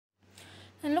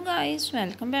Hello guys,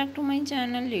 welcome back to my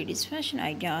channel Ladies Fashion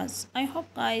Ideas. I hope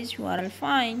guys you are all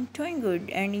fine, doing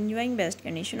good and enjoying best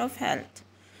condition of health.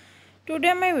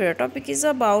 Today my video topic is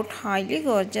about highly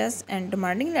gorgeous and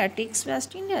demanding latex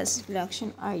western dress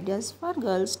collection ideas for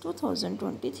girls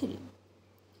 2023.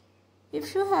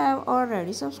 If you have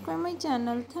already subscribed my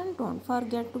channel, then don't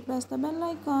forget to press the bell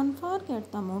icon for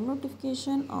get the more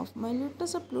notification of my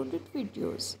latest uploaded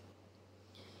videos.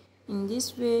 In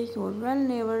this way, you will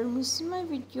never miss my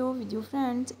video with your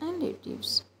friends and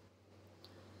relatives.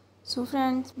 So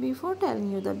friends, before telling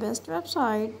you the best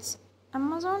websites,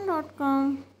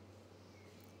 Amazon.com,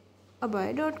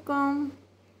 Abai.com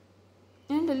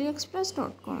and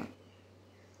AliExpress.com.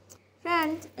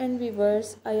 Friends and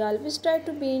viewers, I always try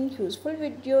to be in useful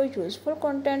video, useful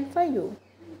content for you.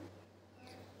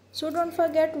 So don't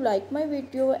forget to like my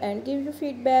video and give your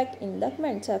feedback in the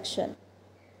comment section.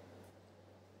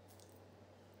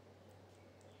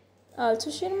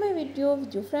 Also share my video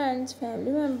with your friends,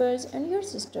 family members and your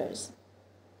sisters.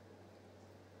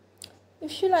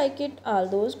 If you like it all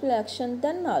those collection,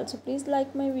 then also please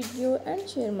like my video and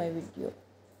share my video.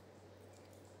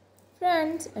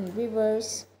 Friends and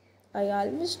viewers, I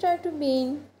always try to be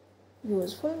in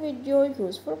useful video,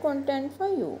 useful content for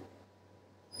you.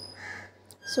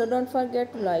 So don't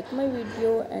forget to like my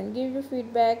video and give your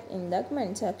feedback in the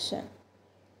comment section.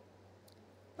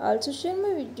 Also share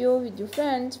my video with your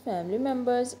friends, family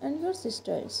members and your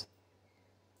sisters.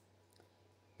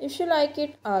 If you like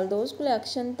it all those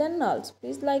collection, then also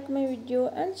please like my video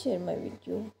and share my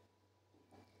video.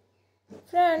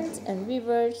 Friends and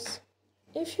viewers,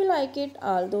 if you like it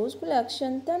all those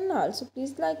collection, then also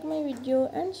please like my video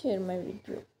and share my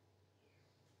video.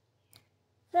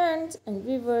 Friends and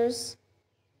viewers,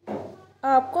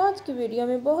 आपको आज की video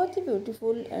में बहुत ही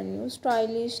beautiful and new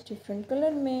stylish different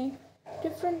colour में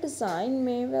different design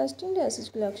में western dresses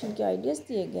collection के ideas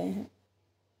दिए गए हैं.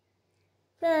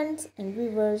 Friends and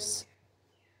viewers,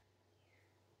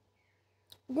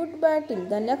 goodbye till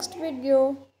the next video.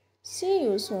 See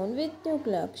you soon with new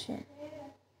collection.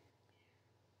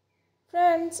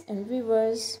 Friends and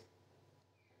viewers,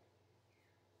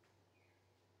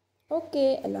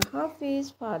 okay, Allah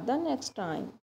Hafiz for the next time.